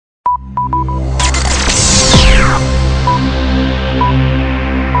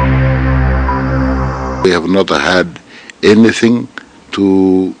We have not had anything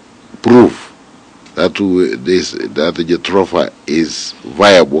to prove that the jatropha is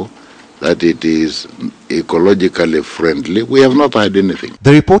viable, that it is ecologically friendly. We have not had anything.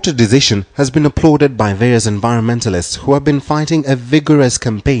 The reported decision has been applauded by various environmentalists who have been fighting a vigorous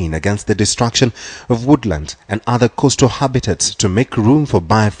campaign against the destruction of woodland and other coastal habitats to make room for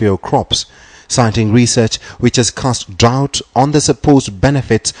biofuel crops, citing research which has cast doubt on the supposed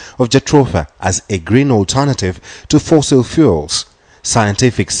benefits of jatropha as a green alternative to fossil fuels.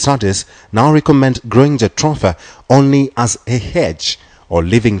 Scientific studies now recommend growing jatropha only as a hedge or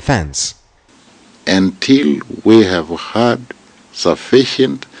living fence. Until we have had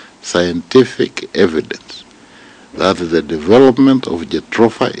sufficient scientific evidence that the development of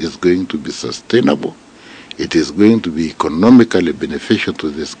jatropha is going to be sustainable, it is going to be economically beneficial to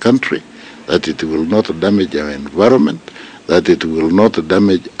this country, that it will not damage our environment, that it will not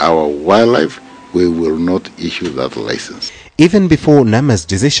damage our wildlife, we will not issue that license. Even before NEMA's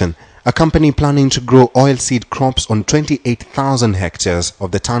decision, a company planning to grow oilseed crops on 28,000 hectares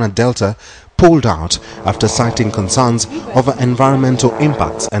of the Tana Delta pulled out after citing concerns over environmental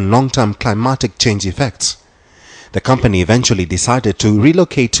impacts and long-term climatic change effects. The company eventually decided to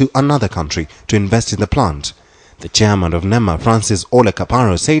relocate to another country to invest in the plant. The chairman of NEMA, Francis Ole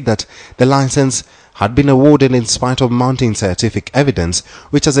Kaparo, said that the license had been awarded in spite of mounting scientific evidence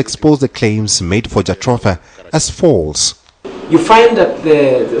which has exposed the claims made for jatropha as false. You find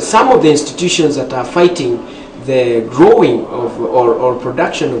that some of the institutions that are fighting the growing of or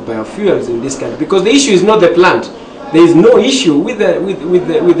production of biofuels in this country, because the issue is not the plant. There is no issue with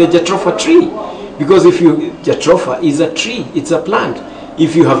the jatropha tree, because jatropha is a tree, it's a plant.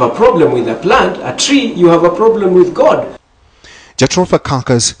 If you have a problem with a plant, a tree, you have a problem with God. Jatropha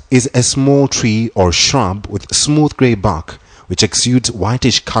caucus is a small tree or shrub with smooth grey bark which exudes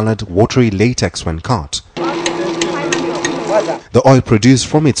whitish colored watery latex when cut. The oil produced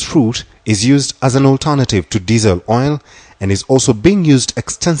from its fruit is used as an alternative to diesel oil and is also being used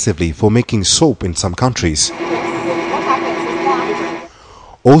extensively for making soap in some countries.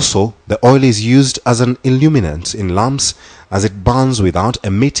 Also, the oil is used as an illuminant in lamps as it burns without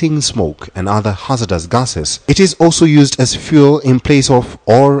emitting smoke and other hazardous gases. It is also used as fuel in place of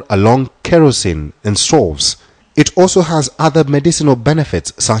or along kerosene in stoves. It also has other medicinal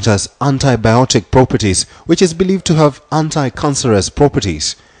benefits such as antibiotic properties, which is believed to have anti-cancerous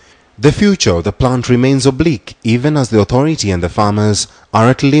properties. The future of the plant remains oblique even as the authority and the farmers are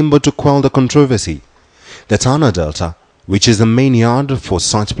at limbo to quell the controversy. The Tana Delta, which is the main yard for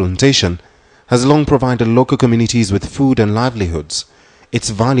such plantation, has long provided local communities with food and livelihoods. Its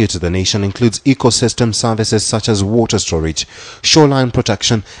value to the nation includes ecosystem services such as water storage, shoreline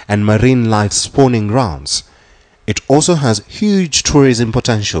protection and marine life spawning grounds. It also has huge tourism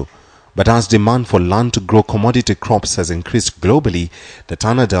potential, but as demand for land to grow commodity crops has increased globally, the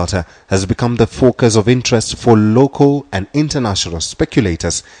Tana Delta has become the focus of interest for local and international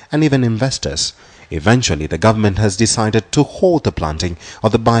speculators and even investors. Eventually, the government has decided to halt the planting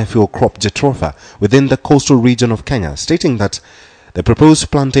of the biofuel crop jatropha within the coastal region of Kenya, stating that the proposed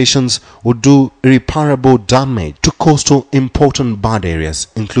plantations would do irreparable damage to coastal important bird areas,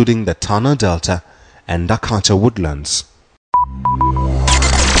 including the Tana Delta and Akacha woodlands.